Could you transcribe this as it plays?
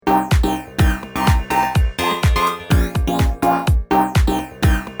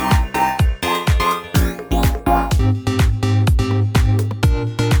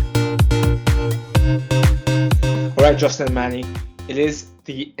Justin Manny. It is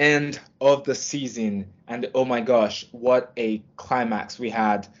the end of the season, and oh my gosh, what a climax we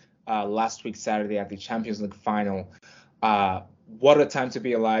had last week Saturday at the Champions League final. What a time to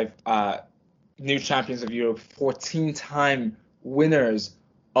be alive! New champions of Europe, 14-time winners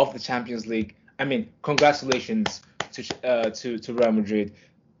of the Champions League. I mean, congratulations to Real Madrid.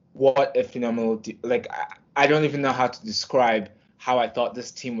 What a phenomenal I don't even know how to describe how I thought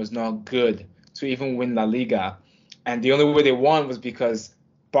this team was not good to even win La Liga. And the only way they won was because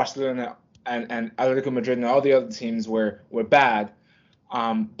Barcelona and Atletico Madrid and all the other teams were bad.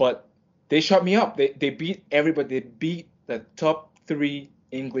 But they shut me up. They beat everybody. They beat the top 3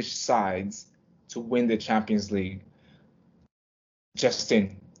 English sides to win the Champions League.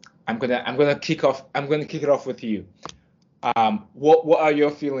 Justin, I'm gonna kick it off with you. What are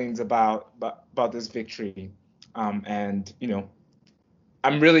your feelings about this victory? And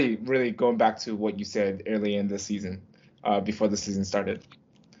I'm really going back to what you said early in the season, before the season started.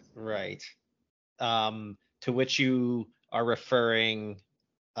 Right. To which you are referring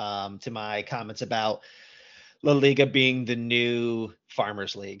to my comments about La Liga being the new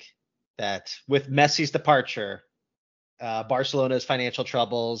Farmers League. That with Messi's departure, Barcelona's financial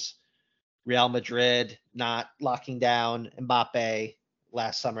troubles, Real Madrid not locking down Mbappe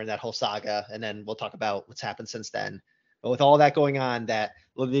last summer, that whole saga, and then we'll talk about what's happened since then. But with all that going on, that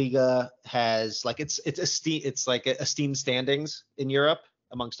La Liga has it's like esteemed standings in Europe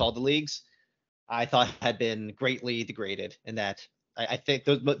amongst all the leagues, I thought had been greatly degraded, and that I think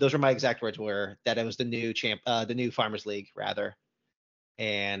those were my exact words, were that it was the new Farmers League rather.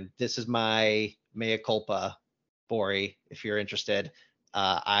 And this is my mea culpa, Bori, if you're interested.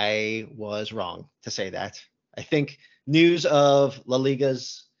 I was wrong to say that. I think news of La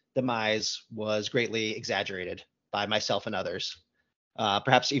Liga's demise was greatly exaggerated by myself and others,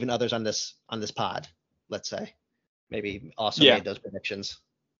 perhaps even others on this pod. Let's say, maybe also made those predictions.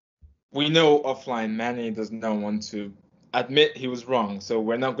 We know offline Manny does not want to admit he was wrong, so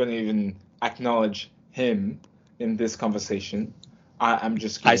we're not going to even acknowledge him in this conversation. I'm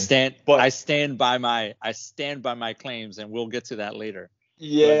just kidding. I stand by my claims, and we'll get to that later.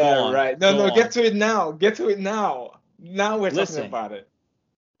 Yeah, right. No, get to it now. Get to it now. Now we're talking about it.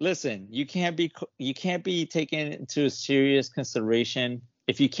 Listen, you can't be taken into serious consideration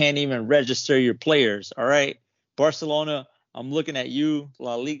if you can't even register your players. All right, Barcelona, I'm looking at you.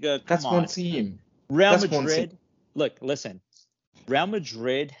 La Liga, that's one team. Real Madrid. Look, listen. Real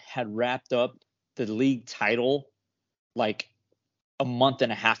Madrid had wrapped up the league title like a month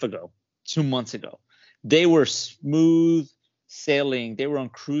and a half ago, 2 months ago. They were smooth sailing. They were on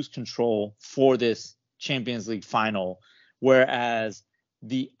cruise control for this Champions League final, whereas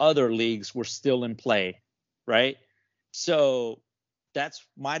the other leagues were still in play, right? So that's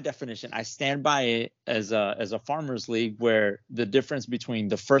my definition. I stand by it as a Farmers League, where the difference between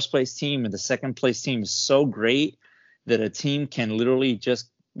the first place team and the second place team is so great that a team can literally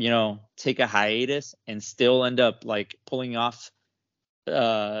just, take a hiatus and still end up like pulling off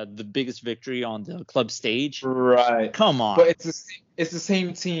the biggest victory on the club stage. Right. Come on. But it's the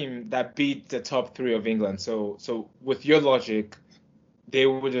same team that beat the top 3 of England. So with your logic, they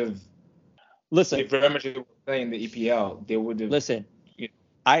would have. Listen. If Real Madrid were playing the EPL, they would have. Listen.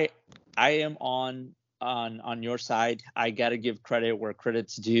 I am on your side. I gotta give credit where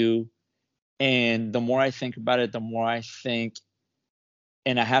credit's due. And the more I think about it, the more I think,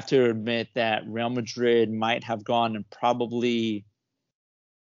 and I have to admit that Real Madrid might have gone and probably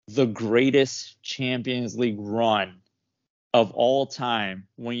the greatest Champions League run of all time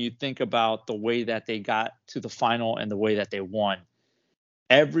when you think about the way that they got to the final and the way that they won.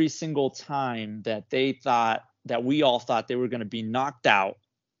 Every single time that we all thought they were going to be knocked out,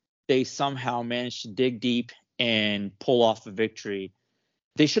 they somehow managed to dig deep and pull off a victory.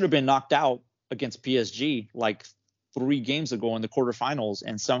 They should have been knocked out against PSG like 3 games ago in the quarterfinals,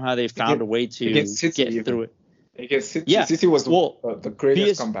 and somehow they found a way to get through it. Against City, yeah. City was the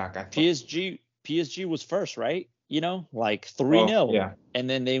greatest comeback, I thought. PSG was first, right? 3-0. Yeah. And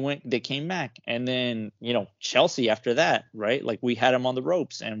then they came back. And then, Chelsea after that, right? Like we had them on the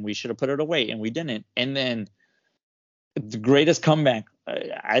ropes and we should have put it away and we didn't. And then the greatest comeback,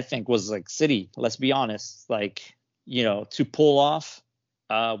 I think, was like City. Let's be honest. To pull off,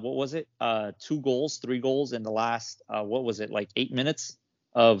 what was it? 3 goals in the last, 8 minutes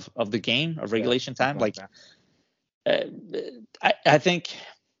of the game, of regulation time? I think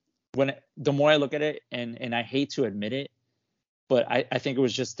the more I look at it, and I hate to admit it, but I think it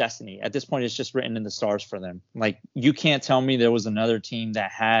was just destiny. At this point, it's just written in the stars for them. Like, you can't tell me there was another team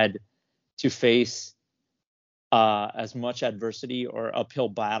that had to face as much adversity or uphill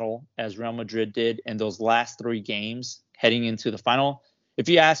battle as Real Madrid did in those last 3 games heading into the final. If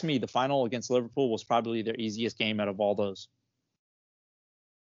you ask me, the final against Liverpool was probably their easiest game out of all those.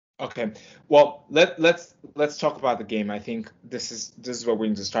 Okay, well let's talk about the game. I think this is where we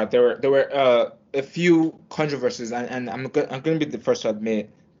need to start. There were a few controversies, and I'm going to be the first to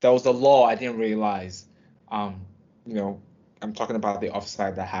admit there was a law I didn't realize. You know, I'm talking about the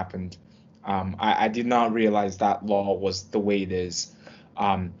offside that happened. I did not realize that law was the way it is.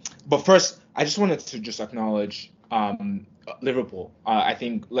 But first, I just wanted to just acknowledge Liverpool. I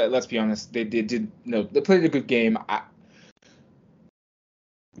think let's be honest, they did, they played a good game.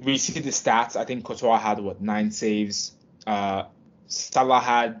 We see the stats. I think Courtois had 9 saves. Salah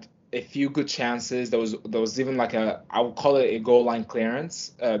had a few good chances. There was even like I would call it a goal line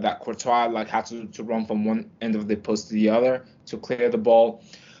clearance that Courtois like had to run from one end of the post to the other to clear the ball.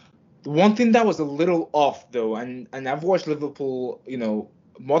 The one thing that was a little off though, and I've watched Liverpool,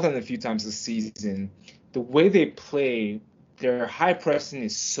 more than a few times this season, the way they play, their high pressing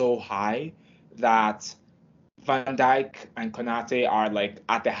is so high that Van Dijk and Konate are like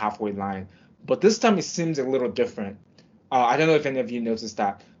at the halfway line. But this time it seems a little different. I don't know if any of you noticed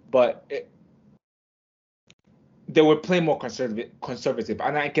that, but they were playing more conservative,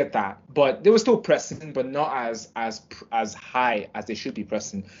 and I get that. But they were still pressing, but not as high as they should be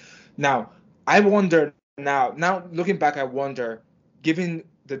pressing. Now, I wonder now looking back, I wonder, given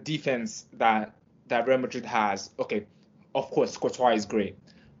the defense that Real Madrid has, okay, of course, Courtois is great.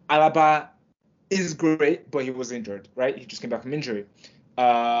 Alaba is great, but he was injured, right? He just came back from injury.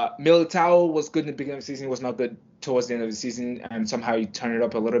 Militao was good in the beginning of the season, was not good towards the end of the season, and somehow he turned it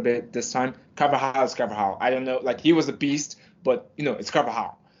up a little bit this time. Carvajal is Carvajal. I don't know, like he was a beast, but it's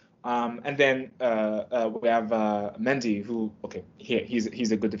Carvajal. And then we have Mendy, who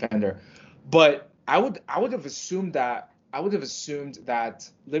he's a good defender, but I would have assumed that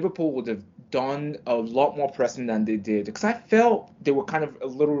Liverpool would have done a lot more pressing than they did, because I felt they were kind of a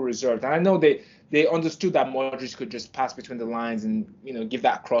little reserved, and I know they understood that Modric could just pass between the lines and give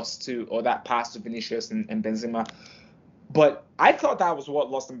that cross or that pass to Vinicius and Benzema. But I thought that was what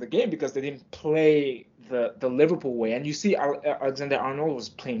lost them the game, because they didn't play the Liverpool way. And you see, Alexander-Arnold was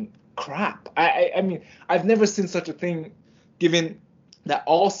playing crap. I mean, I've never seen such a thing, given that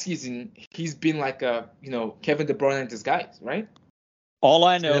all season he's been like a Kevin De Bruyne in disguise, right? All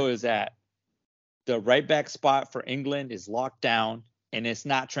I know is that the right back spot for England is locked down, and it's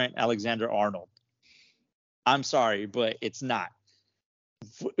not Trent Alexander-Arnold. I'm sorry, but it's not.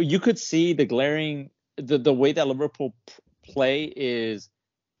 You could see the glaring, the way that Liverpool play is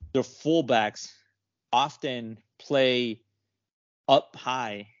their fullbacks often play up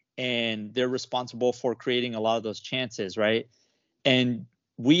high, and they're responsible for creating a lot of those chances, right? And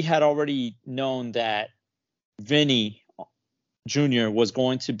we had already known that Vinny Jr. was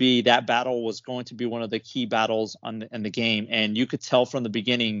going to be, that battle was going to be one of the key battles in the game. And you could tell from the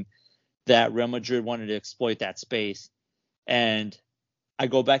beginning that Real Madrid wanted to exploit that space. And I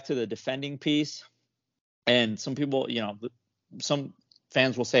go back to the defending piece, and some people, some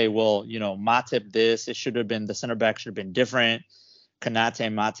fans will say, well, Matip this, it should have been, the center back should have been different.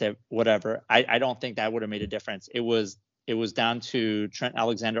 Konate, Matip, whatever. I don't think that would have made a difference. It was down to Trent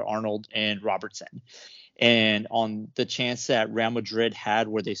Alexander-Arnold and Robertson. And on the chance that Real Madrid had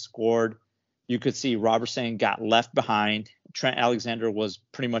where they scored, you could see Robertson got left behind. Trent Alexander was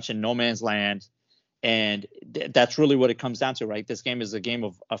pretty much in no man's land. And that's really what it comes down to, right? This game is a game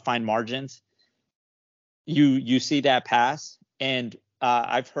of fine margins. You see that pass, and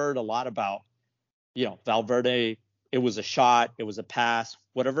I've heard a lot about, Valverde, it was a shot, it was a pass,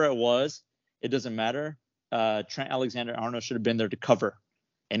 whatever it was, it doesn't matter. Trent Alexander-Arnold should have been there to cover,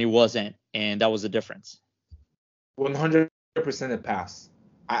 and he wasn't, and that was the difference. 100% a pass.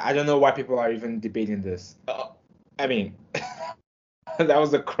 I don't know why people are even debating this. I mean, that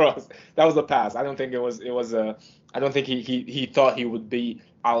was a cross. That was a pass. I don't think it was a. I don't think he thought he would be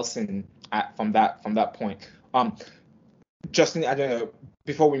Alisson from that point. Justin, I don't know.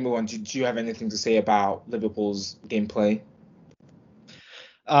 Before we move on, do you have anything to say about Liverpool's gameplay?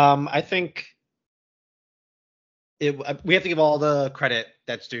 I think we have to give all the credit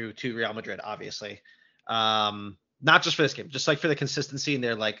that's due to Real Madrid, obviously. Not just for this game, just like for the consistency and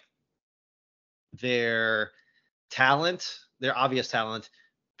their talent, their obvious talent,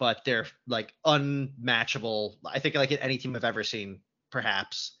 but they're like unmatchable. I think like any team I've ever seen,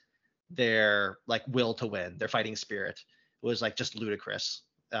 perhaps, their like will to win, their fighting spirit was like just ludicrous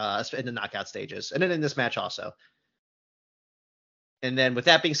in the knockout stages, and then in this match also. And then with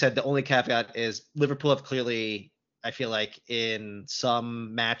that being said, the only caveat is Liverpool have clearly, I feel like in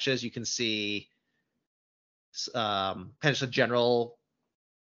some matches you can see kind of just a general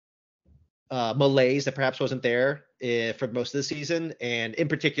malaise that perhaps wasn't there for most of the season. And in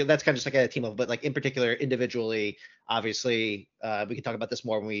particular, that's kind of just like a team level, but like in particular, individually, obviously, we can talk about this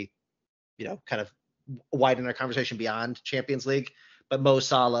more when we, kind of widen our conversation beyond Champions League. But Mo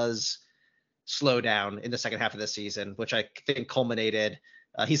Salah's slowdown in the second half of the season, which I think culminated.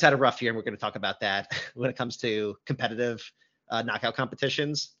 He's had a rough year, and we're going to talk about that when it comes to competitive knockout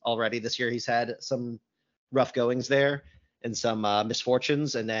competitions. Already this year, he's had some rough goings there and some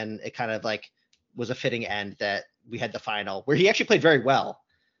misfortunes, and then it kind of like was a fitting end that we had the final where he actually played very well.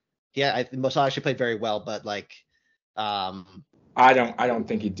 Yeah, Mo Salah actually played very well, but like, I don't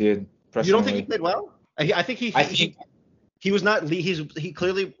think he did. Personally. You don't think he played well? I think he was not. He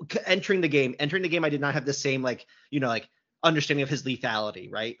clearly entering the game. I did not have the same like understanding of his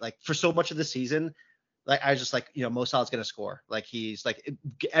lethality, right? Like for so much of the season, like I was just like, Mo Salah's gonna score. Like he's like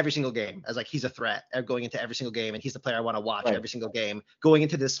every single game. I was like, he's a threat going into every single game, and he's the player I want to watch every single game. Going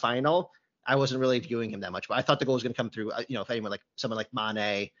into this final, I wasn't really viewing him that much, but I thought the goal was gonna come through. If anyone like someone like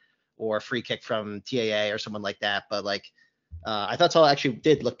Mane or a free kick from TAA or someone like that, but like I thought Salah actually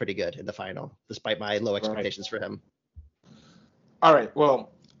did look pretty good in the final, despite my low expectations for him. All right,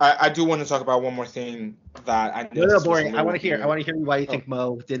 well. I do want to talk about one more thing that I know. No, boring. I want to hear why you think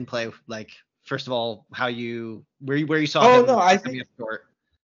Mo didn't play. Like, first of all, where you saw him.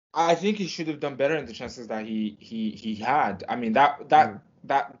 I think he should have done better in the chances that he had. I mean that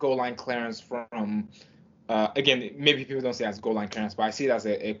goal line clearance from again, maybe people don't see it as goal line clearance, but I see it as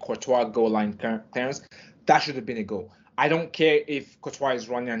a Courtois goal line clearance. That should have been a goal. I don't care if Courtois is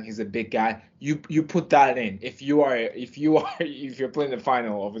running and he's a big guy. You put that in. If you're playing the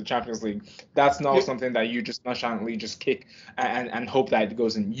final of the Champions League, that's not something that you just nonchalantly just kick and hope that it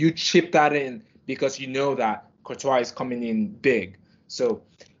goes in. You chip that in because you know that Courtois is coming in big. So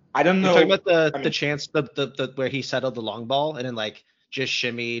I don't know. You're talking about the chance the where he settled the long ball and then like just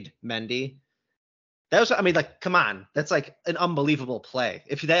shimmied Mendy. That was, come on. That's like an unbelievable play.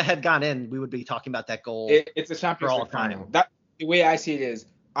 If that had gone in, we would be talking about that goal. It's a Champions League final. The way I see it is,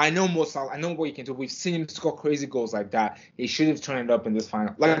 I know Mo Salah. I know what he can do. We've seen him score crazy goals like that. He should have turned it up in this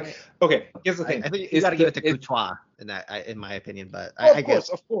final. Like, okay, here's the thing. I think you got to give it to Courtois in my opinion. But of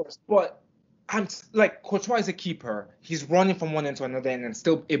course. But I'm like, Courtois is a keeper. He's running from one end to another end and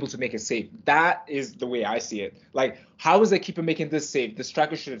still able to make a save. That is the way I see it. Like, how is a keeper making this save? The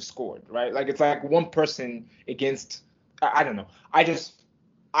striker should have scored, right? Like, it's like one person against. I don't know. I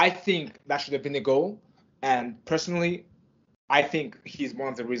think that should have been a goal. And personally, I think he's one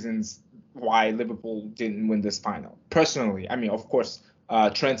of the reasons why Liverpool didn't win this final. Personally, of course,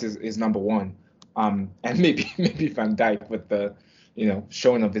 Trent is number one, and maybe Van Dijk with the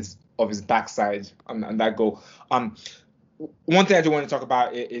showing of his backside on that goal. One thing I do want to talk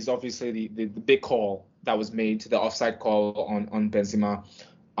about is obviously the big call that was made, to the offside call on Benzema.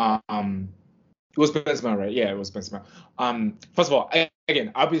 It was Benzema, right? Yeah, it was Benzema. First of all,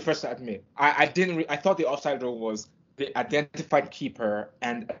 I'll be the first to admit, I thought the offside rule was the identified keeper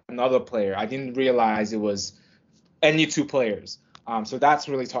and another player. I didn't realize it was any two players. So that's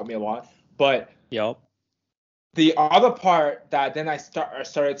really taught me a lot. But yep. The other part that then I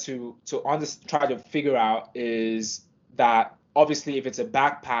started to try to figure out is that obviously if it's a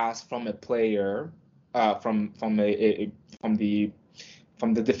back pass from a player from the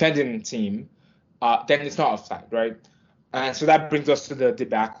defending team, then it's not offside, right? And so that brings us to the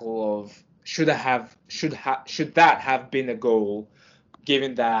debacle of should that have been a goal,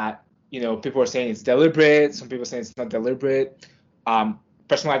 given that people are saying it's deliberate, some people are saying it's not deliberate.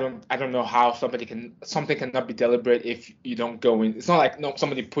 Personally, I don't know how something cannot be deliberate if you don't go in. It's not like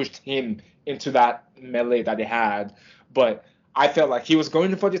somebody pushed him into that melee that they had, but I felt like he was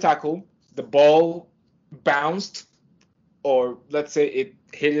going for the tackle, the ball bounced, or let's say it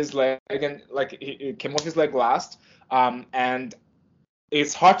hit his leg and like it came off his leg last, and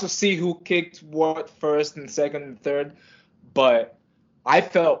it's hard to see who kicked what first and second and third, but I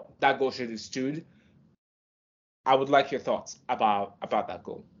felt that goal should have stood. I would like your thoughts about that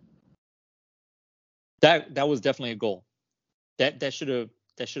goal. That was definitely a goal. That should have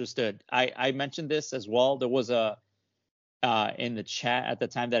stood. I mentioned this as well. There was a in the chat at the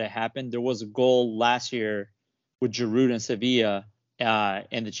time that it happened. There was a goal last year with Giroud and Sevilla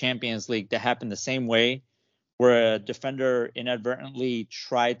in the Champions League that happened the same way, where a defender inadvertently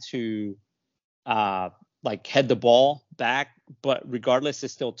tried to head the ball back, but regardless, it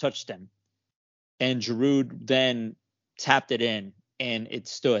still touched him. And Giroud then tapped it in, and it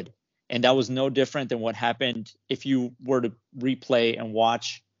stood. And that was no different than what happened if you were to replay and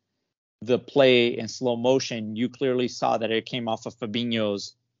watch the play in slow motion. You clearly saw that it came off of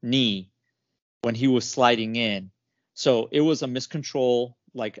Fabinho's knee. when he was sliding in. So it was a miscontrol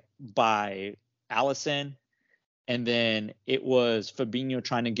like by Alisson, and then it was Fabinho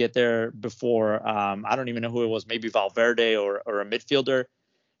trying to get there before I don't even know who it was, maybe Valverde or a midfielder,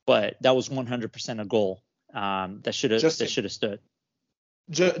 but that was 100% a goal that should have stood.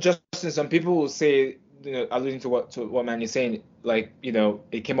 Justin, some people will say, alluding to what man is saying, like,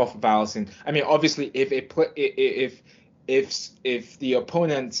 it came off of Alisson. I mean, obviously, if the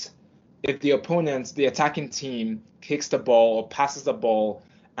opponent, the attacking team kicks the ball or passes the ball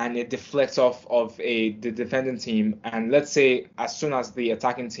and it deflects off of the defending team, and let's say as soon as the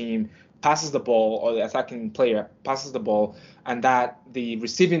attacking team passes the ball or the attacking player passes the ball, and that the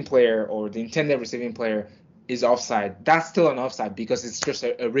receiving player or the intended receiving player is offside, that's still an offside because it's just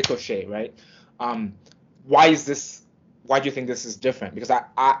a ricochet, right? Why do you think this is different? Because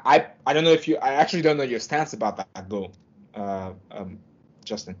I don't know I actually don't know your stance about that goal,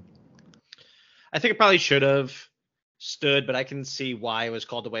 Justin. I think it probably should have stood, but I can see why it was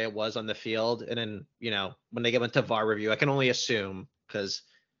called the way it was on the field. And then, when they went to VAR review, I can only assume because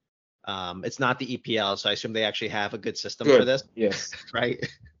it's not the EPL, so I assume they actually have a good system for this. Yes. Right.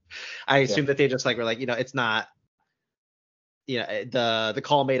 I assume that they just were like, it's not, the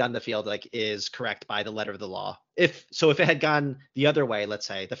call made on the field is correct by the letter of the law. If it had gone the other way, let's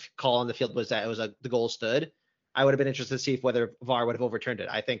say the call on the field was that it was the goal stood, I would have been interested to see whether VAR would have overturned it.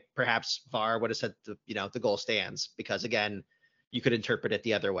 I think perhaps VAR would have said the goal stands because, again, you could interpret it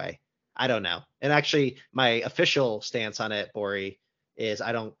the other way. I don't know. And actually, my official stance on it, Bori, is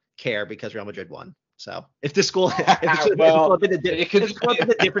I don't care because Real Madrid won. So if the school, it could be a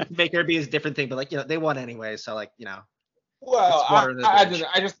difference maker, be a different thing. But they won anyway. So Well,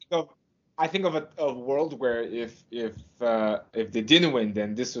 I think of a world where if they didn't win,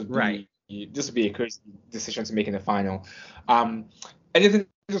 then this would be a crazy decision to make in the final. Anything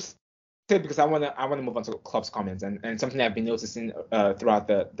to say, because I want to move on to Klopp's comments and something I've been noticing throughout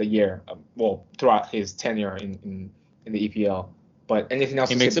the year, throughout his tenure in the EPL. But anything else?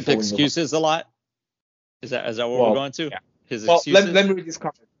 He makes up excuses a lot. Is that what we're going to? Yeah. His excuses. Let me read this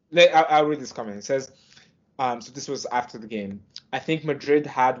comment. I'll read this comment. It says, so this was after the game. I think Madrid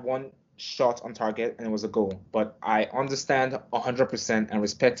had one shot on target and it was a goal, but I understand 100% and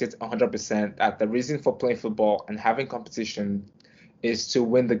respect it 100% that the reason for playing football and having competition is to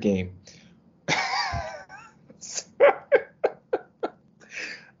win the game.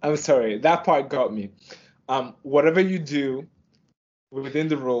 I'm sorry, that part got me. Whatever you do within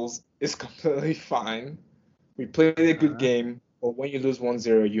the rules is completely fine. We played a good game, but when you lose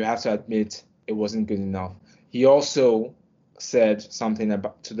 1-0, you have to admit it wasn't good enough. He also said something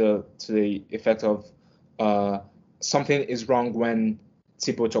about to the effect of something is wrong when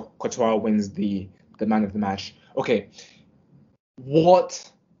Thibaut Courtois wins the man of the match. Okay, what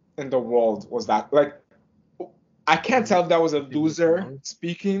in the world was that? Like, I can't tell if that was a loser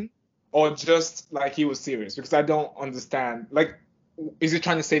speaking or just like he was serious, because I don't understand. Like, is he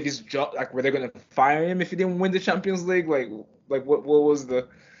trying to save his job? Like, were they going to fire him if he didn't win the Champions League? Like what was the?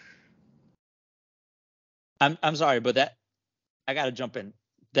 I'm sorry, but that I gotta jump in.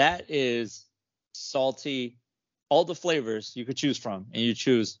 That is salty. All the flavors you could choose from, and you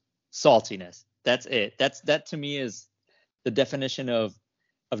choose saltiness. That's it. That to me is the definition of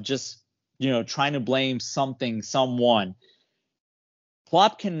just trying to blame someone.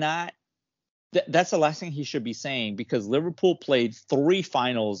 Klopp cannot. That's the last thing he should be saying, because Liverpool played 3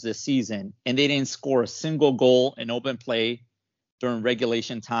 finals this season and they didn't score a single goal in open play during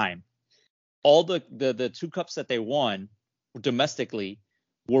regulation time. All the 2 cups that they won domestically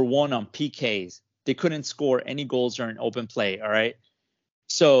were won on PKs. They couldn't score any goals during open play. All right.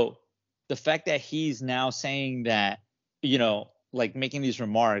 So the fact that he's now saying that, making these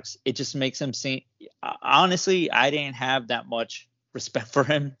remarks, it just makes him seem, honestly, I didn't have that much respect for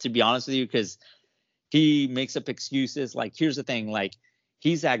him, to be honest with you, because he makes up excuses. Like, here's the thing, like,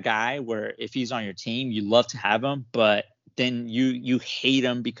 he's that guy where if he's on your team, you love to have him, but then you hate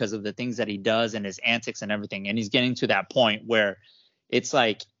him because of the things that he does and his antics and everything. And he's getting to that point where it's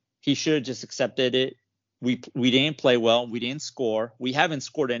like he should have just accepted it. We didn't play well. We didn't score. We haven't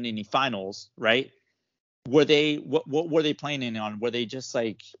scored in any finals, right? What were they planning on? Were they just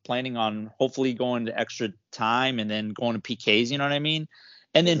like planning on hopefully going to extra time and then going to PKs? You know what I mean?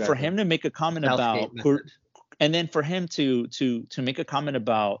 And then for him to make a comment about, and then for him to make a comment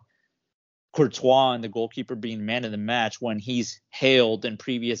about Courtois and the goalkeeper being man of the match when he's hailed in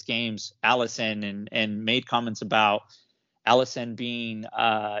previous games Alisson and made comments about Alisson being,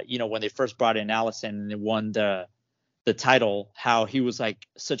 when they first brought in Alisson and they won the title, how he was like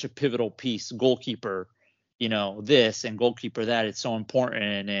such a pivotal piece, goalkeeper, this and goalkeeper that, it's so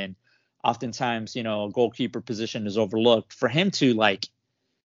important. And oftentimes, you know, a goalkeeper position is overlooked. For him to like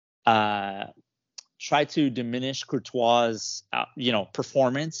try to diminish Courtois'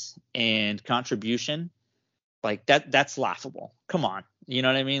 performance and contribution, like that's laughable. Come on, you know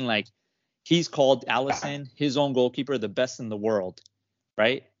what I mean? Like, he's called Alisson, his own goalkeeper, the best in the world,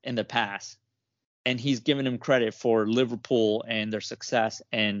 right, in the past, and he's given him credit for Liverpool and their success.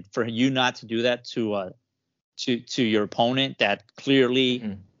 And for you not to do that to your opponent, that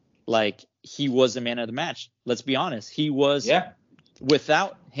clearly, like, he was the man of the match. Let's be honest, he was. Yeah.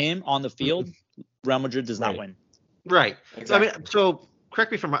 Without him on the field, Real Madrid does not win. Right. Exactly. So, I mean, so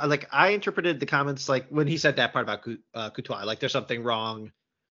correct me if I'm wrong. Like, I interpreted the comments like when he said that part about Courtois, like there's something wrong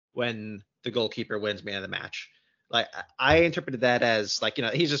when the goalkeeper wins man of the match. Like, I interpreted that as like, you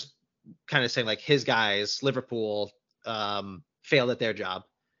know, he's just kind of saying like his guys, Liverpool, failed at their job,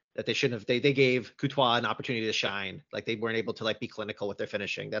 that they shouldn't have. They gave Courtois an opportunity to shine. Like, they weren't able to like be clinical with their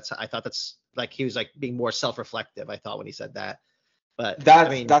finishing. I thought that's like he was like being more self-reflective, I thought, when he said that. But I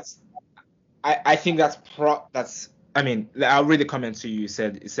think that's I mean, I'll read the comment to you. It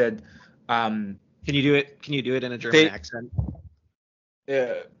said can you do it in a German accent?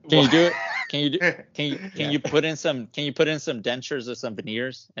 Can you do it? Can you put in some dentures or some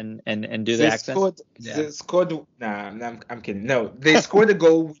veneers and do the accent? They scored. Nah, I'm kidding. No, they scored a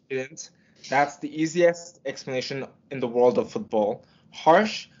goal. We didn't. That's the easiest explanation in the world of football.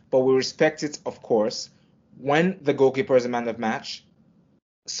 Harsh, but we respect it, of course. When the goalkeeper is a man of match,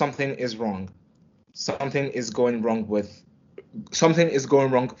 something is wrong. Something is going wrong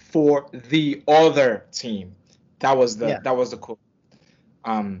for the other team. That was the quote.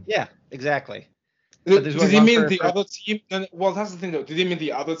 Yeah, exactly. Did he mean the other team? Well, that's the thing though. Did he mean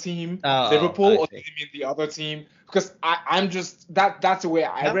the other team, Liverpool, or did he mean the other team? Because I'm just that's the way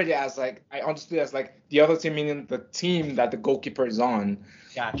I read it, as like I understood it as like the other team meaning the team that the goalkeeper is on.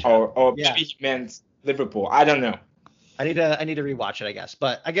 Gotcha. Or maybe he meant Liverpool. I don't know. I need to rewatch it, I guess.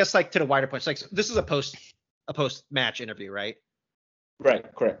 But I guess like to the wider points, like this is a post match interview, right? Right.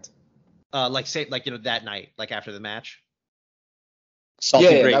 Correct. Like say like you know that night, like after the match.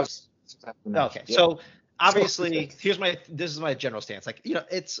 That was okay. Yeah. So obviously, this is my general stance. Like, you know,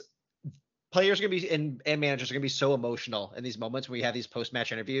 it's players are gonna be and managers are gonna be so emotional in these moments when we have these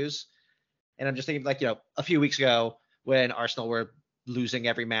post-match interviews. And I'm just thinking, like, you know, a few weeks ago when Arsenal were losing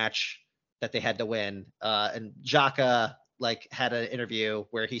every match that they had to win, and Xhaka like had an interview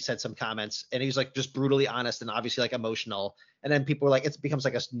where he said some comments and he was like just brutally honest and obviously like emotional. And then people were like, it becomes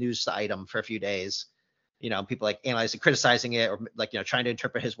like a news item for a few days. You know, people like analyzing, criticizing it, or like, you know, trying to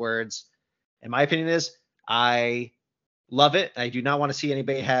interpret his words. And my opinion is, I love it. I do not want to see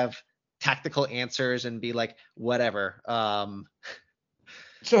anybody have tactical answers and be like, whatever.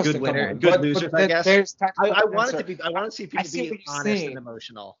 Good winner, good losers, I guess. I want to see people be honest and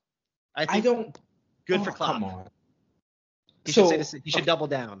emotional. I think good for Klopp. Come on. He should double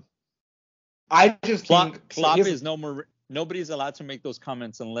down. I just think Klopp is nobody's allowed to make those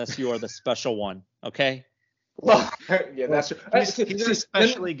comments unless you are the special one. Okay. Well, yeah, that's true. He's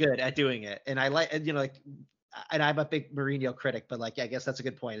especially good at doing it, and I like, you know, like, and I'm a big Mourinho critic, but like, I guess that's a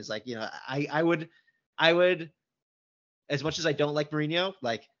good point. Is like, you know, I would, as much as I don't like Mourinho,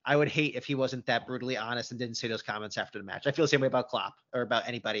 like, I would hate if he wasn't that brutally honest and didn't say those comments after the match. I feel the same way about Klopp or about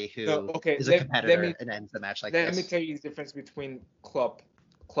anybody who is a competitor and ends the match like this. Let me tell you the difference between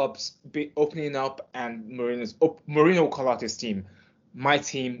Klopp's opening up and Mourinho's. Mourinho will call out his team. My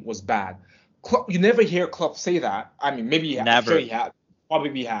team was bad. Klopp, you never hear Klopp say that. I mean, maybe I'm sure he has,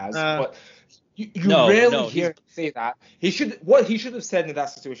 probably has, but you rarely hear him say that. What he should have said in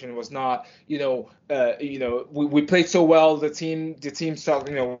that situation was not, we played so well. The team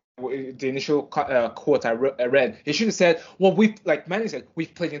started, the initial quote I read. He should have said, well, like Manny said,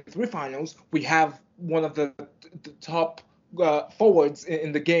 we've played in 3 finals. We have one of the top forwards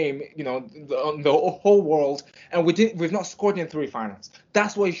in the game, on the whole world, and we've not scored in 3 finals.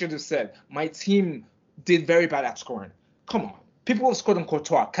 That's what he should have said. My team did very bad at scoring. Come on, people have scored on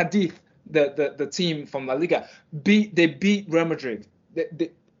Courtois. Cadiz, the team from La Liga, beat Real Madrid,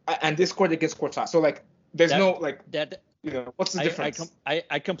 and they scored against Courtois. So like, there's what's the difference?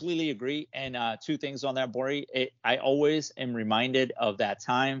 I completely agree. And 2 things on that, Bori. I always am reminded of that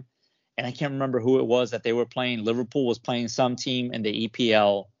time. And I can't remember who it was that they were playing. Liverpool was playing some team in the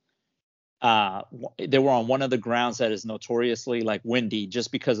EPL. They were on one of the grounds that is notoriously like windy,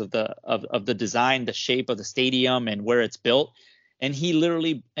 just because of the design, the shape of the stadium, and where it's built. And he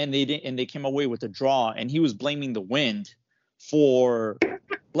literally they came away with a draw. And he was blaming the wind for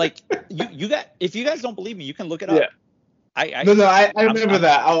like you got. If you guys don't believe me, you can look it up. Yeah. I remember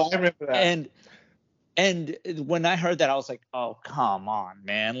that. Oh, I remember that. And when I heard that, I was like, oh, come on,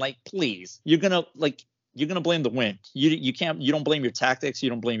 man. Like, please, you're gonna blame the win. You can't, you don't blame your tactics, you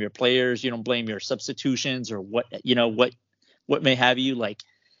don't blame your players, you don't blame your substitutions or what may have you. Like,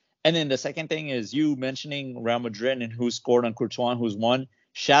 and then the second thing is you mentioning Real Madrid and who scored on Courtois and who's won.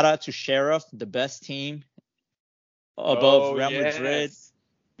 Shout out to Sheriff, the best team above Real Madrid,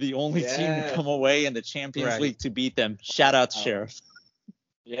 the only team to come away in the Champions League to beat them. Shout out to Sheriff.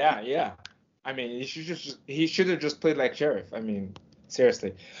 Yeah. I mean, he should have just played like Sheriff. I mean,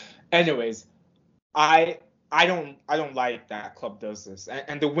 seriously. Anyways, I don't like that club does this.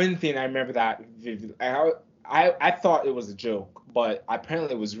 And the win thing, I remember that vividly. I thought it was a joke, but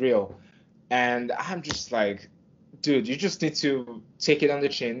apparently it was real. And I'm just like, dude, you just need to take it on the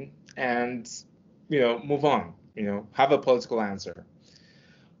chin and move on. Have a political answer.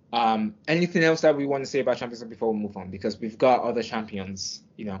 Anything else that we want to say about Champions League before we move on? Because we've got other champions.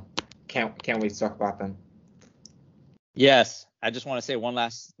 Can't wait to talk about them. Yes, I just want to say one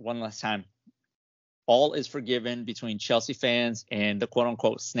last time. All is forgiven between Chelsea fans and the quote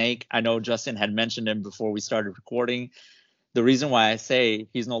unquote snake. I know Justin had mentioned him before we started recording. The reason why I say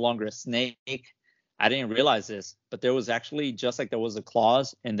he's no longer a snake, I didn't realize this, but there was actually, just like there was a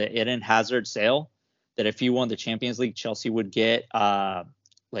clause in the Eden Hazard sale, that if he won the Champions League, Chelsea would get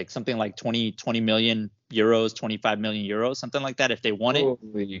like something like 20 million euros, 25 million euros, something like that if they won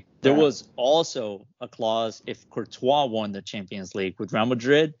it. There was also a clause if Courtois won the Champions League with Real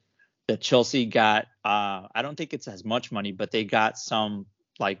Madrid, that Chelsea got, I don't think it's as much money, but they got some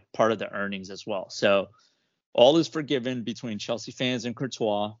like part of the earnings as well. So all is forgiven between Chelsea fans and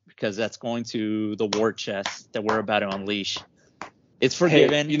Courtois, because that's going to the war chest that we're about to unleash. It's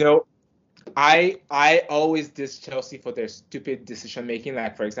forgiven. Hey, I always diss Chelsea for their stupid decision making,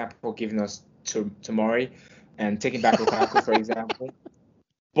 like for example giving us Tomori and taking back Lukaku, for example.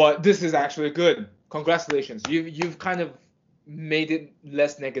 But this is actually good. Congratulations. You've kind of made it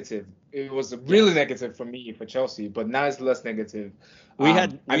less negative. It was really negative for me for Chelsea, but now it's less negative. We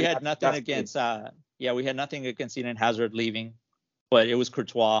had nothing against we had nothing against Eden Hazard leaving, but it was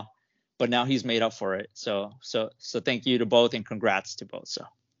Courtois. But now he's made up for it. So thank you to both and congrats to both. So.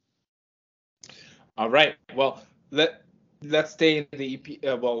 All right. Well, let's stay in the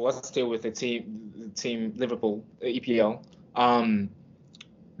let's stay with the team Liverpool EPL.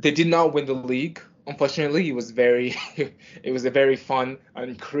 They did not win the league. Unfortunately, it was a very fun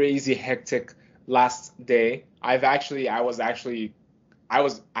and crazy hectic last day. I was like,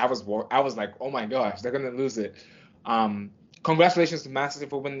 oh my gosh, they're gonna lose it. Congratulations to Man City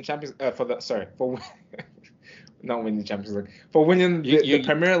for winning the Champions not winning the Champions League, for winning the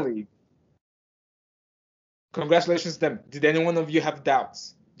Premier League. Congratulations to them. Did any one of you have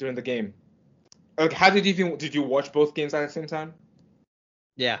doubts during the game? Like, how did you watch both games at the same time?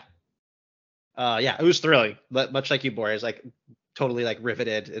 Yeah. It was thrilling, but much like you, Boris, like totally like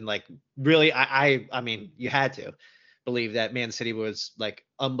riveted and like really, I mean, you had to believe that Man City was like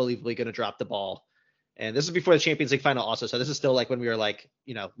unbelievably going to drop the ball. And this is before the Champions League final also. So this is still like when we were like,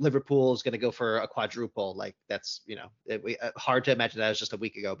 Liverpool is going to go for a quadruple. Like that's, hard to imagine that was just a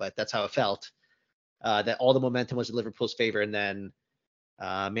week ago, but that's how it felt. That all the momentum was in Liverpool's favor. And then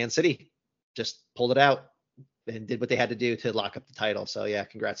Man City just pulled it out and did what they had to do to lock up the title. So yeah,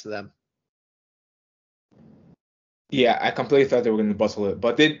 congrats to them. Yeah, I completely thought they were going to bottle it,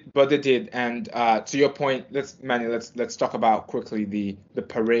 but they did. And to your point, let's talk about quickly the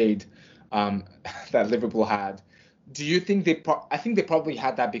parade that Liverpool had. Do you think I think they probably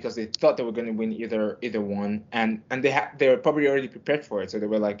had that because they thought they were going to win either one, and they were probably already prepared for it, so they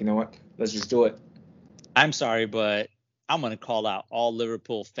were like, you know what, let's just do it. I'm sorry, but I'm going to call out all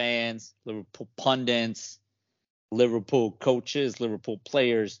Liverpool fans, Liverpool pundits, Liverpool coaches, Liverpool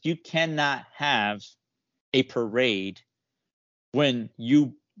players. You cannot have a parade when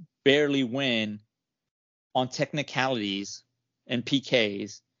you barely win on technicalities and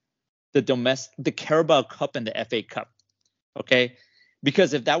PKs the Carabao Cup and the FA Cup. Okay?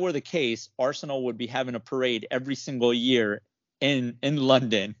 Because if that were the case, Arsenal would be having a parade every single year in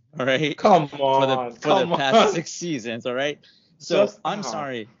London, all right? Come on. For the past 6 seasons, all right? So I'm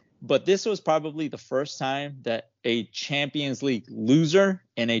sorry, but this was probably the first time that a Champions League loser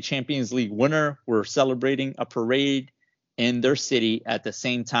and a Champions League winner were celebrating a parade in their city at the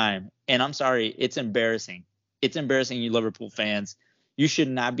same time. And I'm sorry, it's embarrassing. It's embarrassing, you Liverpool fans. You should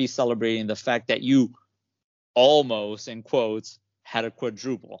not be celebrating the fact that you almost, in quotes, had a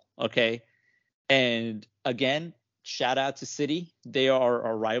quadruple, okay? And again, shout out to City. They are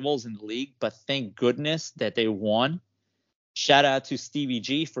our rivals in the league, but thank goodness that they won. Shout out to Stevie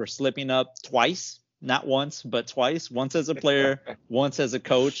G for slipping up twice, not once, but twice. Once as a player, once as a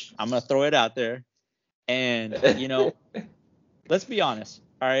coach. I'm going to throw it out there. And, let's be honest.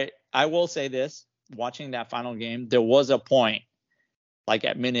 All right. I will say this. Watching that final game, there was a point like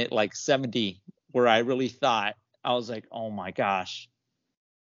at minute 70 where I really thought, I was like, oh my gosh,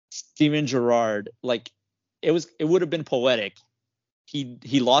 Steven Gerrard, it would have been poetic.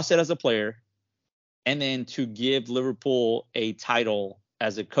 He lost it as a player, and then to give Liverpool a title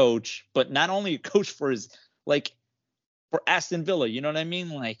as a coach, but not only a coach for his for Aston Villa, you know what I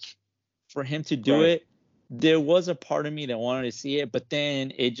mean? For him to do it, there was a part of me that wanted to see it, but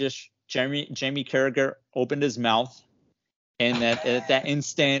then it just Jamie Carragher opened his mouth, and at that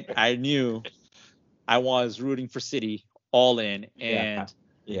instant I knew I was rooting for City all in. And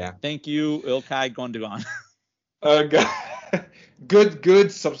thank you, Ilkay Gundogan.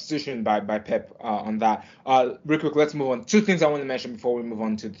 Good substitution by Pep on that. Real quick, let's move on. Two things I want to mention before we move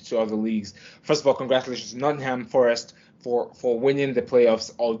on to other leagues. First of all, congratulations to Nottingham Forest for winning the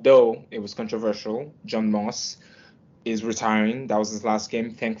playoffs, although it was controversial. John Moss is retiring. That was his last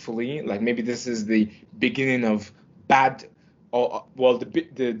game, thankfully. Maybe this is the beginning of bad,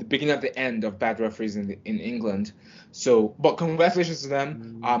 the beginning of the end of bad referees in England. So, but congratulations to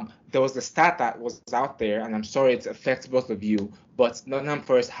them. There was the stat that was out there, and I'm sorry it affects both of you, but Nottingham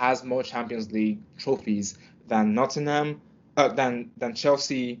Forest has more Champions League trophies than than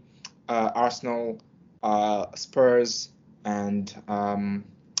Chelsea, Arsenal, Spurs, and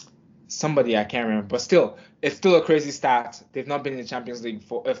somebody I can't remember. But still, it's still a crazy stat. They've not been in the Champions League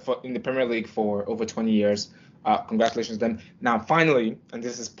in the Premier League for over 20 years. Congratulations to them. Now, finally, and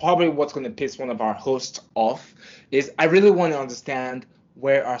this is probably what's going to piss one of our hosts off, is I really want to understand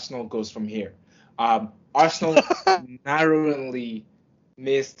where Arsenal goes from here. Arsenal narrowly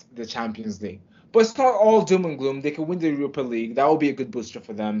missed the Champions League, but it's not all doom and gloom. They could win the Europa League. That would be a good booster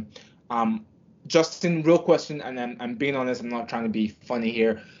for them. Justin, real question, and I'm being honest. I'm not trying to be funny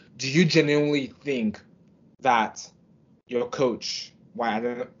here. Do you genuinely think that your coach,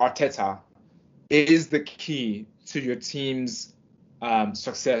 Arteta, is the key to your team's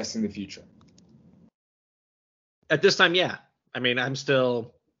success in the future? At this time, yeah. I mean, I'm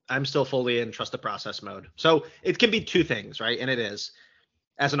still fully in trust the process mode. So it can be two things, right? And it is,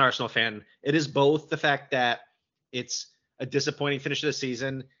 as an Arsenal fan, it is both the fact that it's a disappointing finish of the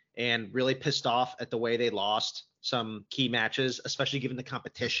season and really pissed off at the way they lost some key matches, especially given the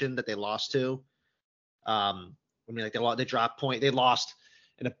competition that they lost to. They dropped point. They lost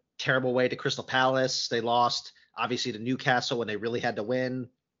in a terrible way to Crystal Palace. They lost, obviously, to Newcastle when they really had to win.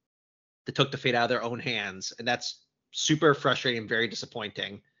 They took the fate out of their own hands, and that's super frustrating and very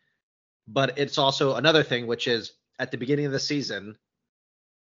disappointing. But it's also another thing, which is at the beginning of the season,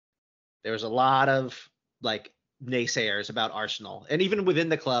 there was a lot of naysayers about Arsenal, and even within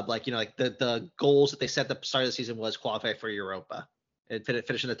the club, the goals that they set at the start of the season was qualify for Europa and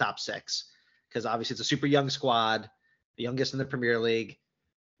finish in the top 6, because obviously it's a super young squad, the youngest in the Premier League.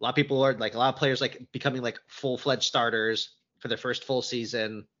 A lot of people are a lot of players becoming full-fledged starters for their first full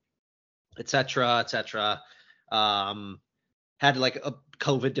season, etc. Had a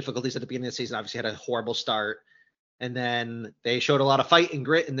COVID difficulties at the beginning of the season. Obviously had a horrible start, and then they showed a lot of fight and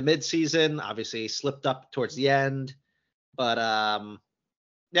grit in the mid-season. Obviously slipped up towards the end, but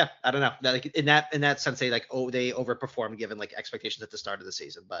yeah, I don't know. In that sense, they they overperformed given expectations at the start of the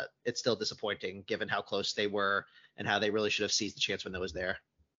season, but it's still disappointing given how close they were and how they really should have seized the chance when it was there.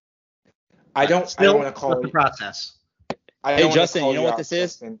 I don't want to call the process. Hey Justin, you know what this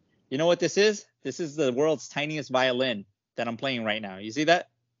is? You know what this is? This is the world's tiniest violin that I'm playing right now. You see that?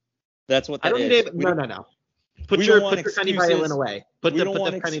 That's what that is. No. Put your tiny violin away. Put the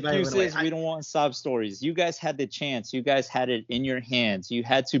tiny violin away. We don't want sob stories. You guys had the chance. You guys had it in your hands. You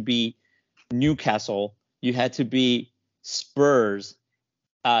had to beat Newcastle. You had to beat Spurs.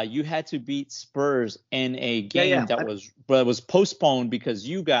 You had to beat Spurs in a game that was postponed because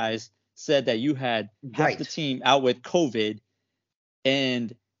you guys said that you had half the team out with COVID,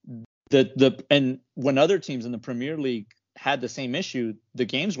 and and when other teams in the Premier League had the same issue, the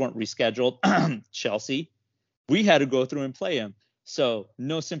games weren't rescheduled. Chelsea, we had to go through and play them. So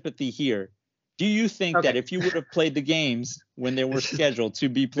no sympathy here. Do you think that if you would have played the games when they were scheduled to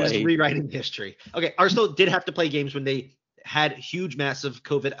be played, just rewriting history? Okay, Arsenal did have to play games when they had huge, massive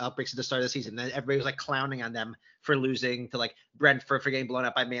COVID outbreaks at the start of the season. Then everybody was clowning on them for losing to Brentford, for getting blown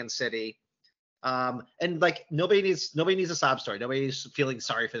out by Man City. And nobody needs a sob story. Nobody's feeling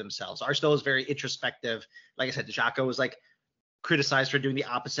sorry for themselves. Arsenal is very introspective. Like I said, Xhaka was criticized for doing the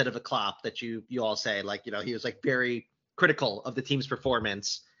opposite of a Klopp that you all say. He was very critical of the team's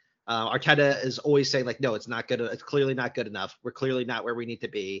performance. Arteta is always saying no, it's not good. It's clearly not good enough. We're clearly not where we need to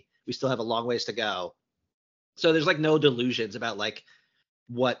be. We still have a long ways to go. So there's no delusions about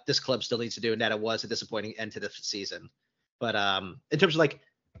what this club still needs to do, and that it was a disappointing end to the season. But in terms of like,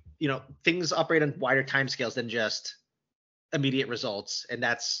 things operate on wider timescales than just immediate results, and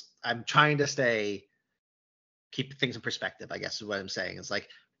I'm trying to keep things in perspective, I guess is what I'm saying. It's like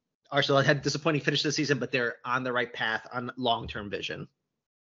Arsenal had a disappointing finish to the season, but they're on the right path on long-term vision.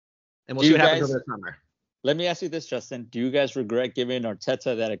 And we'll see what happens over the summer. Let me ask you this, Justin. Do you guys regret giving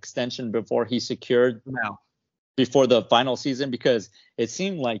Arteta that extension before he secured before the final season? Because it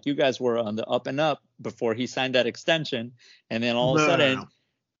seemed like you guys were on the up and up before he signed that extension, and then all of a sudden,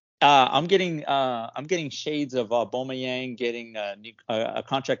 I'm getting shades of Aubameyang getting a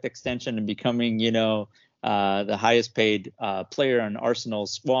contract extension and becoming, the highest paid player on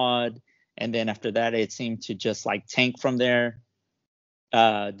Arsenal's squad, and then after that, it seemed to just like tank from there.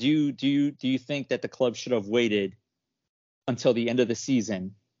 Do you think that the club should have waited until the end of the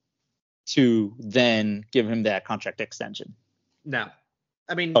season to then give him that contract extension? No.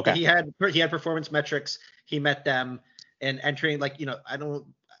 I mean, okay. he had performance metrics. He met them, and entering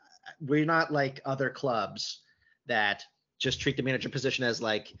we're not like other clubs that just treat the manager position as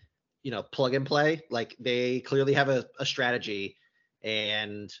like, plug and play. Like they clearly have a strategy,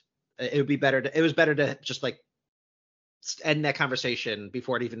 and it was better to just like end that conversation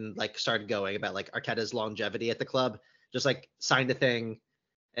before it even like started going about like Arteta's longevity at the club. Just like sign the thing,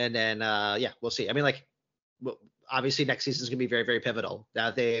 and then we'll see. I mean, like obviously next season is going to be very, very pivotal.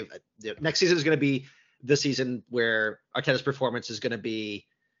 Now next season is going to be the season where Arteta's performance is going to be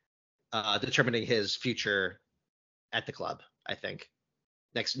determining his future at the club. I think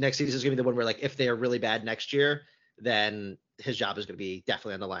next season is going to be the one where like if they are really bad next year, then his job is going to be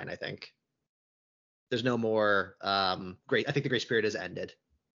definitely on the line. I think there's no more great. I think the great spirit has ended.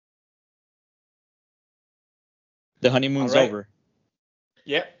 The honeymoon's over.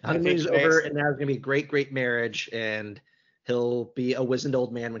 Yep. Honeymoon's over, and now it's going to be a great, great marriage, and he'll be a wizened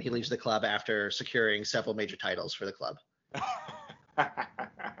old man when he leaves the club after securing several major titles for the club.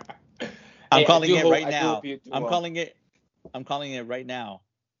 I'm calling it right now. I'm calling it right now.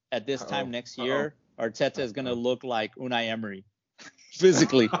 At this time next year, Arteta is going to look like Unai Emery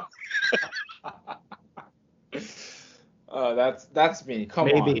physically. That's me. Come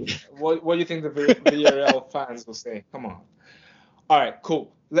on. What do you think the Villarreal fans will say? Come on. All right,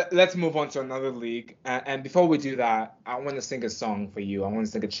 cool. Let's move on to another league. And before we do that, I want to sing a song for you. I want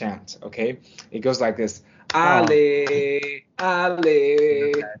to sing a chant, okay? It goes like this. Ale,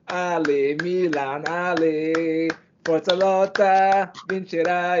 ale, ale, Milan, ale. Forza lotta,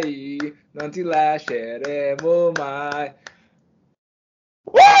 vincerai, non ti lasceremo mai.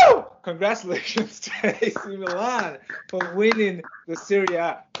 Woo! Congratulations to AC Milan for winning the Serie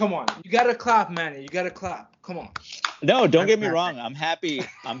A. Come on, you gotta clap, man. You gotta clap. Come on. No, don't get me wrong. I'm happy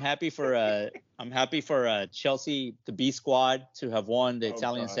for Chelsea, the B squad, to have won the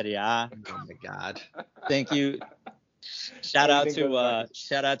Italian Serie A. Oh my God! Thank you. Shout out to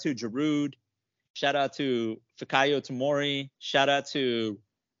Giroud. Shout out to Fikayo Tomori. Shout out to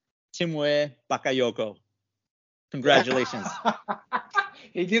Timwe Bakayoko. Congratulations.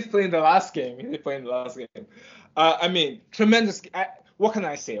 He did play in the last game. I mean, tremendous. What can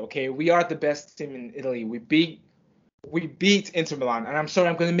I say? Okay, we are the best team in Italy. We beat Inter Milan, and I'm sorry,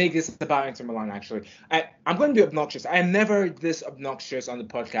 I'm going to make this about Inter Milan. Actually, I'm going to be obnoxious. I am never this obnoxious on the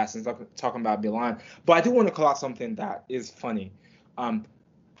podcast and talking about Milan, but I do want to call out something that is funny.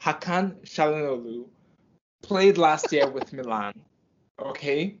 Hakan Çalhanoğlu played last year with Milan.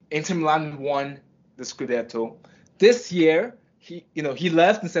 Okay, Inter Milan won the Scudetto. This year, he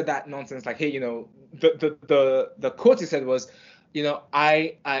left and said that nonsense like, hey, the quote he said was,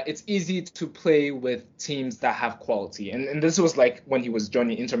 it's easy to play with teams that have quality, and this was like when he was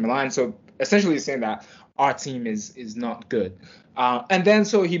joining Inter Milan. So essentially he's saying that our team is not good, and then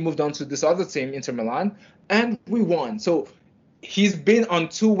so he moved on to this other team, Inter Milan, and we won. So he's been on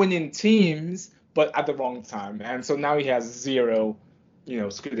two winning teams, but at the wrong time, and so now he has 0,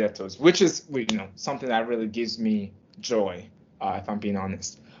 Scudettos, which is something that really gives me joy, if I'm being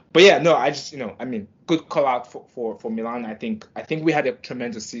honest. But yeah, no, I just good call out for Milan. I think we had a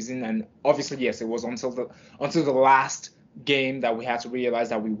tremendous season, and obviously yes, it was until the last game that we had to realize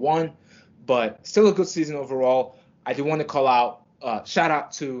that we won, but still a good season overall. I do want to call out, shout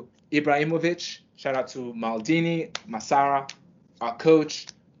out to Ibrahimovic, shout out to Maldini, Massara, our coach.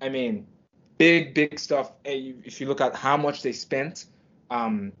 I mean, big stuff. If you look at how much they spent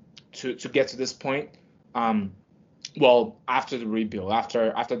to get to this point. Well, after the rebuild,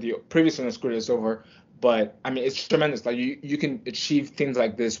 after the previous one is over, but I mean it's tremendous. Like you can achieve things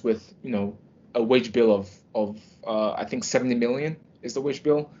like this with a wage bill of I think 70 million is the wage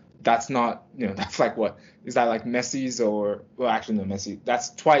bill. that's not, that's like what is that like Messi's or well actually no Messi.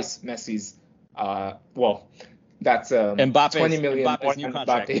 That's twice Messi's. That's 20 million Mbappe's more new than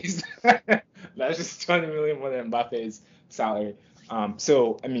contract. Mbappe's. That's just 20 million more than Mbappe's salary.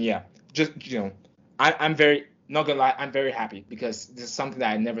 So I mean, yeah, just I'm very not gonna lie, I'm very happy because this is something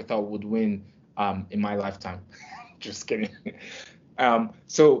that I never thought would win in my lifetime. Just kidding.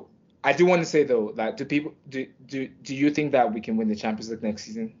 So I do want to say though that do you think that we can win the Champions League next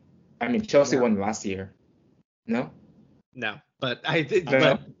season? I mean, Chelsea won last year. No? No, but I did. No.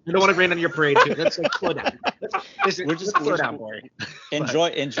 But I don't want to rain on your parade too. Let's slow down. Let's slow down, boy. Enjoy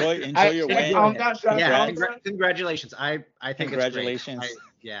your win. Congratulations. I think Congratulations. It's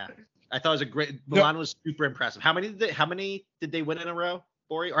great. I thought it was a great. Milan was super impressive. How many did they win in a row,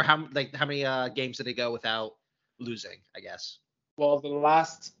 Bori? Or how many games did they go without losing? I guess. Well,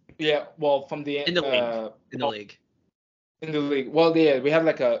 from the in the league. In the league. Well, yeah, we had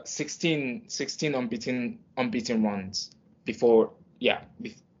like a 16 unbeaten runs before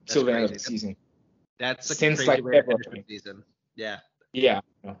till the end of the season. That's a since crazy like way to finish the season. Yeah. Yeah.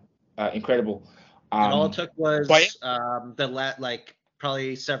 Incredible. And all it took was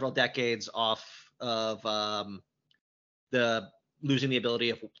probably several decades off of the losing the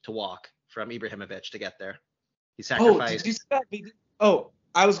ability to walk from Ibrahimovic to get there. He sacrificed. Oh, did you see that video? Oh,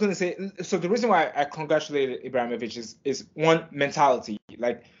 I was gonna say. So the reason why I congratulated Ibrahimovic is one, mentality.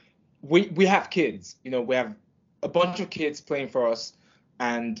 Like we have kids, we have a bunch of kids playing for us,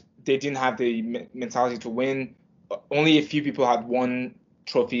 and they didn't have the mentality to win. Only a few people had won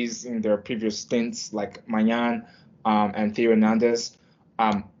trophies in their previous stints, like Mayan and Theo Hernandez.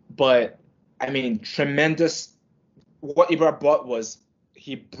 But I mean, tremendous. What Ibra brought was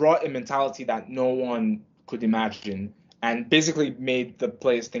he brought a mentality that no one could imagine, and basically made the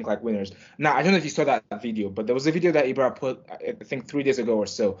players think like winners. Now, I don't know if you saw that video, but there was a video that Ibra put, I think 3 days ago or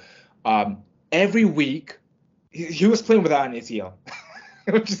so. Every week, he was playing without an ACL,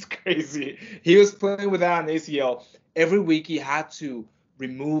 which is crazy. He was playing without an ACL. Every week, he had to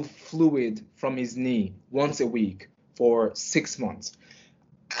remove fluid from his knee once a week for 6 months.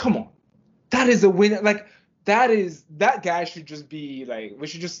 Come on. That is a winner. Like, that guy should just be like, we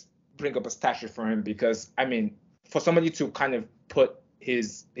should just bring up a statue for him, because I mean, for somebody to kind of put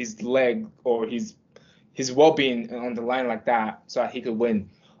his leg or his well-being on the line like that so that he could win,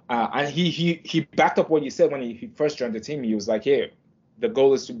 and he backed up what you said when he first joined the team. He was like, "Here, the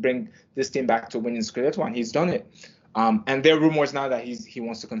goal is to bring this team back to winning Scudetto," and he's done it. And there are rumors now that he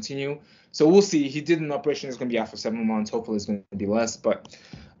wants to continue. So we'll see. He did an operation. It's going to be out for 7 months. Hopefully, it's going to be less. But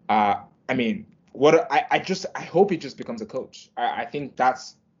I mean, I hope he just becomes a coach. I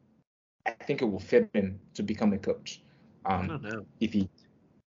think it will fit him to become a coach. I don't know if he.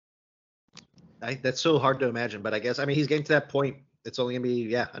 That's so hard to imagine, but I guess he's getting to that point. It's only gonna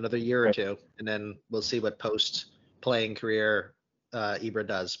be another year or two, and then we'll see what post-playing career Ibra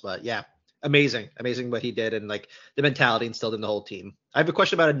does. But amazing what he did, and like the mentality instilled in the whole team. I have a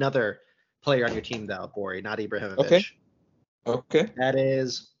question about another player on your team, though, Bori, not Ibrahimovic. Okay. That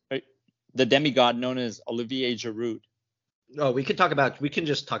is the demigod known as Olivier Giroud. Oh, we can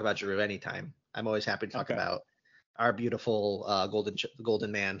just talk about Giroud anytime. I'm always happy to talk about our beautiful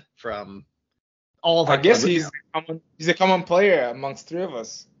golden man from all of our. I guess he's a common player amongst three of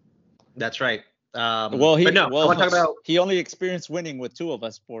us. That's right. I want to talk about. He only experienced winning with two of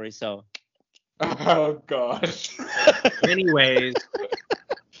us, Bori. So. Oh gosh. Anyways,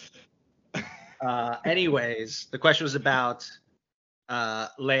 the question was about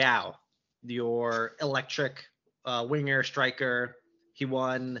Leao, your electric winger striker. He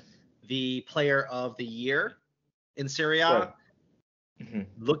won the Player of the Year in Serie A. Right. Mm-hmm.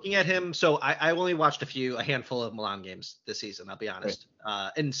 Looking at him, so I only watched a handful of Milan games this season. I'll be honest.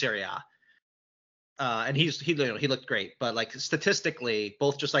 Right. In Serie A. And he looked great, but like statistically,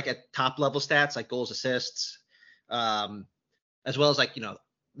 both just like at top level stats, like goals, assists, as well as like,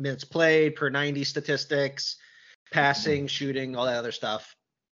 minutes played per 90 statistics, passing, shooting, all that other stuff.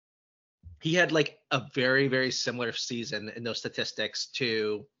 He had like a very, very similar season in those statistics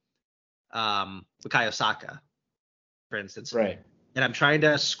to Bukayo Saka, for instance. Right. And I'm trying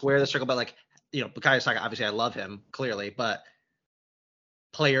to square the circle, but like, Bukayo Saka, obviously I love him clearly, but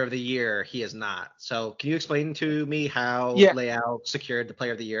Player of the Year, he is not. So can you explain to me how Leao secured the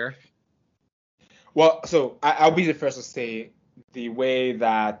Player of the Year? Well, so I'll be the first to say the way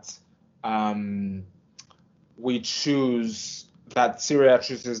that Serie A chooses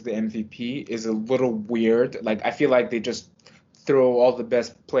the MVP is a little weird. Like, I feel like they just throw all the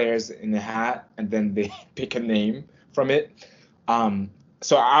best players in the hat and then they pick a name from it.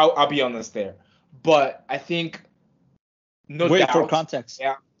 So I'll be honest there. But I think Wait for context.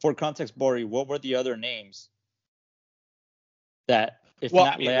 Yeah. for context, Bori, what were the other names that, if Well,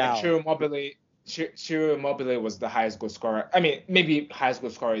 not I mean, Leao? like Ciro Immobile was the highest goal scorer. I mean, maybe highest goal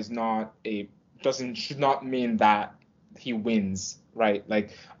scorer is not should not mean that he wins, right?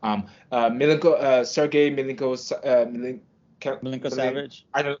 Like Sergey Milinkovic-Savic.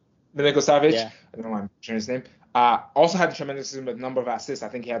 Milinkovic. Yeah. I don't know why I'm mentioning his name. Also had a tremendous number of assists. I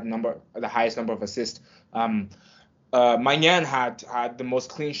think he had the highest number of assists. Maignan had the most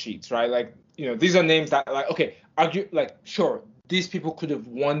clean sheets, right? Like, these are names that, like, okay, sure, these people could have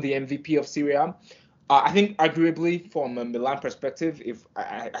won the MVP of Serie A. I think arguably from a Milan perspective, if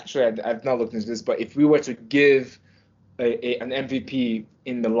I've not looked into this, but if we were to give an MVP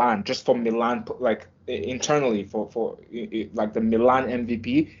in Milan, just for Milan, like internally for like the Milan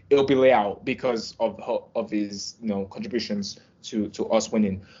MVP, it'll be Leao because of his contributions to us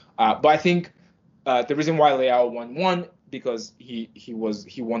winning. But I think the reason why Leao won because he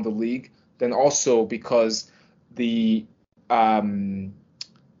won the league, then also because the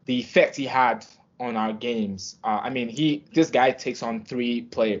effect he had on our games. I mean, this guy takes on 3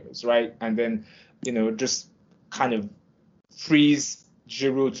 players, right? And then, just kind of frees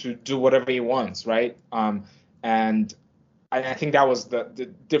Giroud to do whatever he wants, right? And I think that was the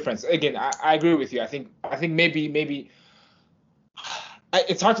difference. Again, I agree with you. I think maybe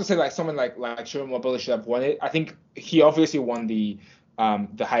it's hard to say like someone like Ciro Immobile should have won it. I think he obviously won the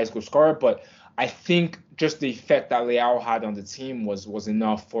highest goal scorer, but I think just the effect that Leao had on the team was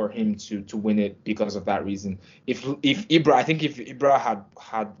enough for him to win it because of that reason. If Ibra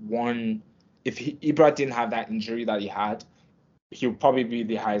had won, if Ibra didn't have that injury that he had, he would probably be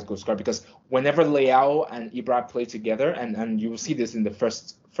the highest goal scorer, because whenever Leao and Ibra play together, and you will see this in the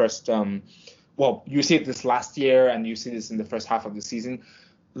first you see it this last year, and you see this in the first half of the season,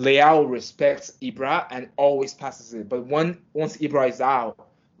 Leao respects Ibra and always passes it. But once Ibra is out,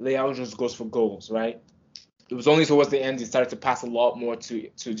 Leao just goes for goals, right? It was only towards the end he started to pass a lot more to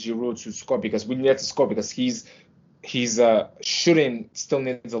Giroud to score, because we needed to score, because he's shooting still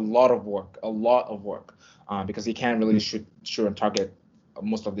needs a lot of work, because he can't really shoot on target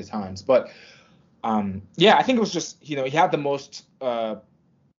most of the times. But I think it was just he had the most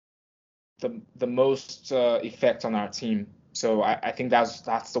effect on our team. So I think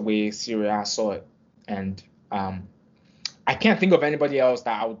that's the way Serie A saw it, and I can't think of anybody else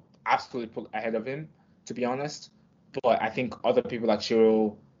that I would absolutely put ahead of him, to be honest. But I think other people like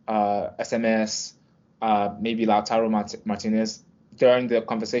Chiro, SMS, maybe Lautaro Martinez, they're in the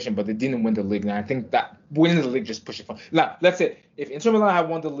conversation, but they didn't win the league. And I think that winning the league just pushed it forward. Now, let's say if Inter Milan had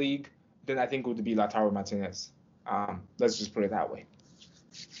won the league, then I think it would be Lautaro Martinez. Let's just put it that way.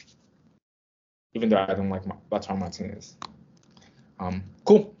 Even though I don't like Lautaro Martinez.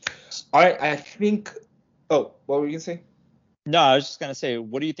 Cool. All right, I think. Oh, what were you gonna say? No, I was just gonna say,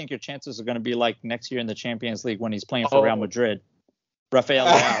 what do you think your chances are gonna be like next year in the Champions League when he's playing for Real Madrid? Rafael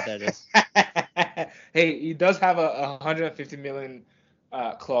Leao, that is. Hey, he does have a 150 million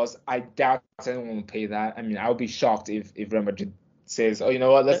clause. I doubt anyone will pay that. I mean, I would be shocked if Real Madrid says, "Oh, you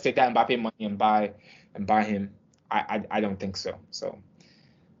know what? Let's take that Mbappe money and buy him." I don't think so. So,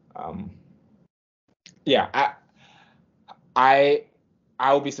 I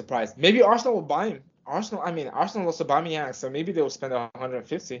will be surprised. Maybe Arsenal will buy him. Arsenal lost Aubameyang, so maybe they will spend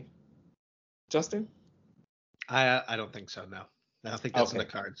 150. Justin? I don't think so. No, I don't think that's in the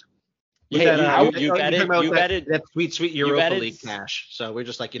cards. You've added that sweet Europa League cash. So we're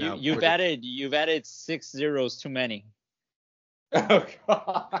just like you've added 6 zeros too many. Oh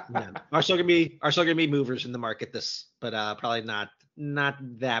God. Yeah. Are still gonna be movers in the market but probably not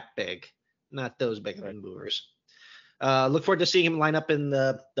that big, not those big movers. Look forward to seeing him line up in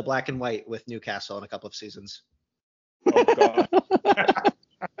the black and white with Newcastle in a couple of seasons. Oh God.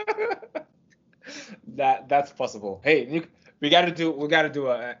 That's possible. Hey, we gotta do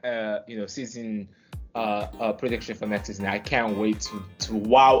a season prediction for next season. I can't wait to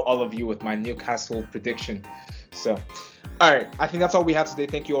wow all of you with my Newcastle prediction. So, all right, I think that's all we have today.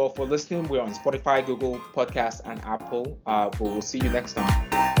 Thank you all for listening. We're on Spotify, Google Podcasts, and Apple. We'll see you next time.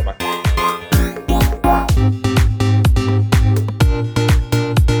 Bye bye.